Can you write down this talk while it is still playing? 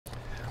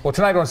Well,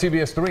 tonight on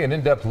CBS 3, an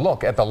in-depth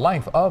look at the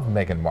life of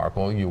Meghan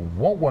Markle. You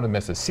won't want to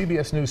miss a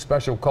CBS News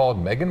special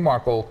called Meghan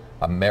Markle,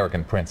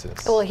 American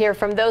Princess. We'll hear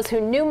from those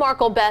who knew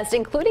Markle best,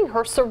 including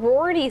her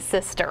sorority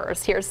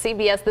sisters. Here's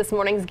CBS This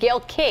Morning's Gayle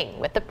King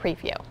with the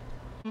preview.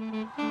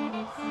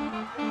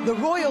 The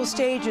royal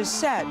stage is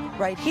set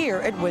right here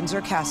at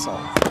Windsor Castle.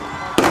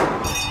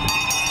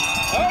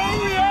 Oh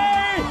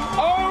yay!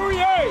 Oh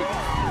yay!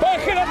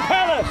 Buckingham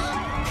Palace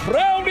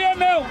proudly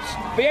announced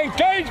the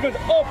engagement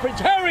of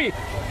Prince Harry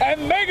and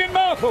Meghan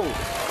Markle.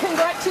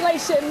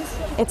 Congratulations.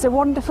 It's a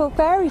wonderful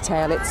fairy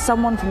tale. It's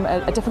someone from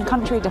a different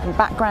country, a different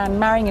background,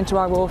 marrying into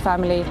our royal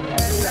family.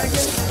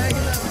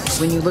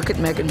 When you look at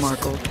Meghan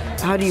Markle,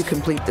 how do you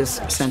complete this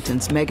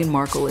sentence? Meghan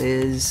Markle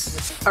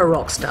is a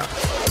rock star.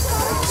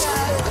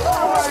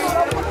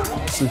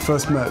 We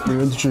first met, we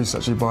were introduced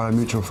actually by a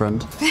mutual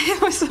friend.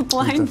 It was a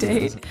blind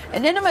date.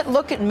 An intimate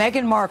look at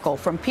Meghan Markle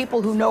from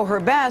people who know her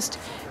best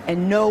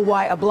and know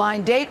why a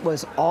blind date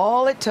was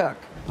all it took.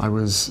 I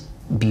was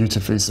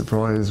beautifully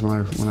surprised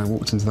when I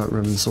walked into that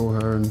room and saw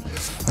her, and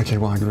okay,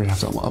 well, I'm going to have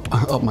to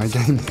up my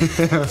game.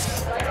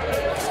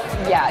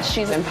 Yeah,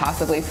 she's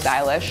impossibly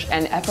stylish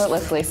and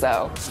effortlessly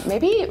so.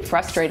 Maybe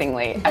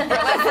frustratingly.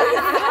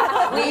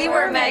 We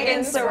were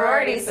Meghan's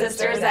sorority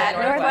sisters at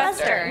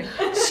Northwestern.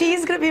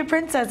 She's going to be a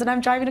princess and I'm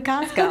driving to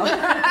Costco.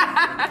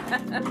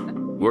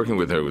 Working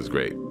with her was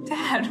great.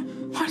 Dad,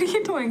 what are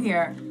you doing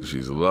here?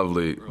 She's a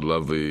lovely,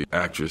 lovely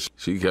actress.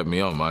 She kept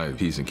me on my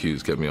P's and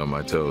Q's, kept me on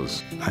my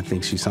toes. I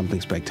think she's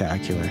something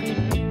spectacular.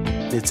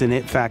 It's an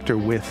it factor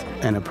with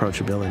an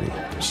approachability.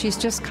 She's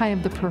just kind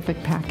of the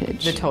perfect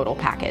package. The total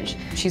package.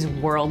 She's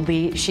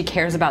worldly, she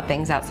cares about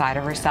things outside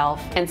of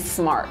herself, and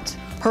smart.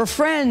 Her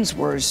friends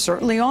were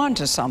certainly on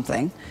to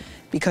something,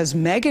 because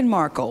Meghan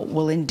Markle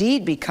will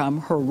indeed become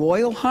Her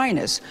Royal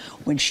Highness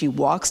when she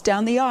walks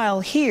down the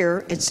aisle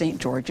here at St.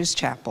 George's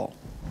Chapel.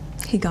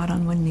 He got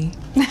on one knee.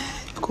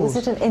 Of course.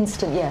 Was it an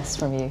instant yes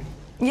from you?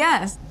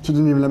 Yes. She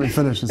didn't even let me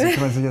finish. She said,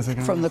 can I say yes, I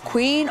can? From the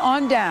Queen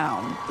on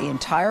down, the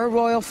entire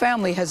royal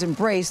family has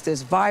embraced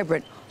this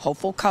vibrant,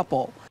 hopeful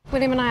couple.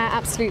 William and I are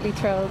absolutely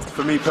thrilled.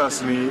 For me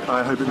personally,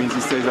 I hope it means he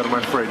stays out of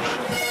my fridge.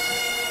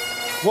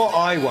 What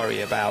I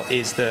worry about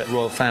is that the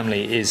royal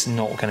family is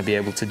not going to be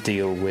able to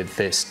deal with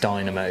this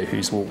dynamo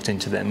who's walked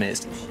into their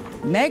midst.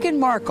 Meghan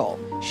Markle,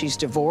 she's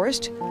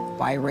divorced,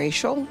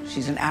 biracial,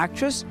 she's an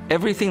actress.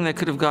 Everything that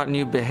could have gotten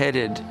you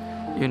beheaded,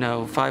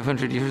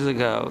 500 years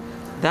ago.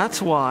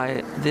 That's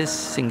why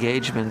this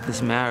engagement,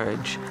 this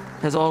marriage,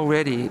 has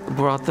already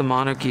brought the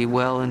monarchy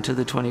well into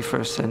the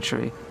 21st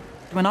century.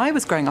 When I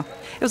was growing up,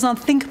 it was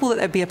unthinkable that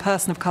there'd be a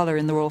person of colour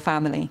in the royal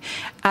family.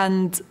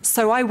 And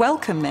so I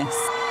welcome this.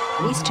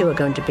 These two are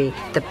going to be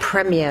the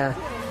premier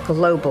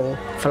global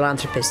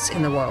philanthropists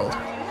in the world.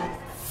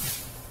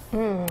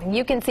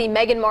 You can see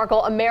Meghan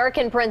Markle,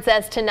 American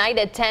Princess, tonight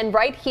at 10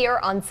 right here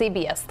on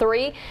CBS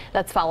 3.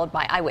 That's followed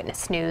by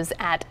Eyewitness News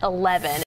at 11.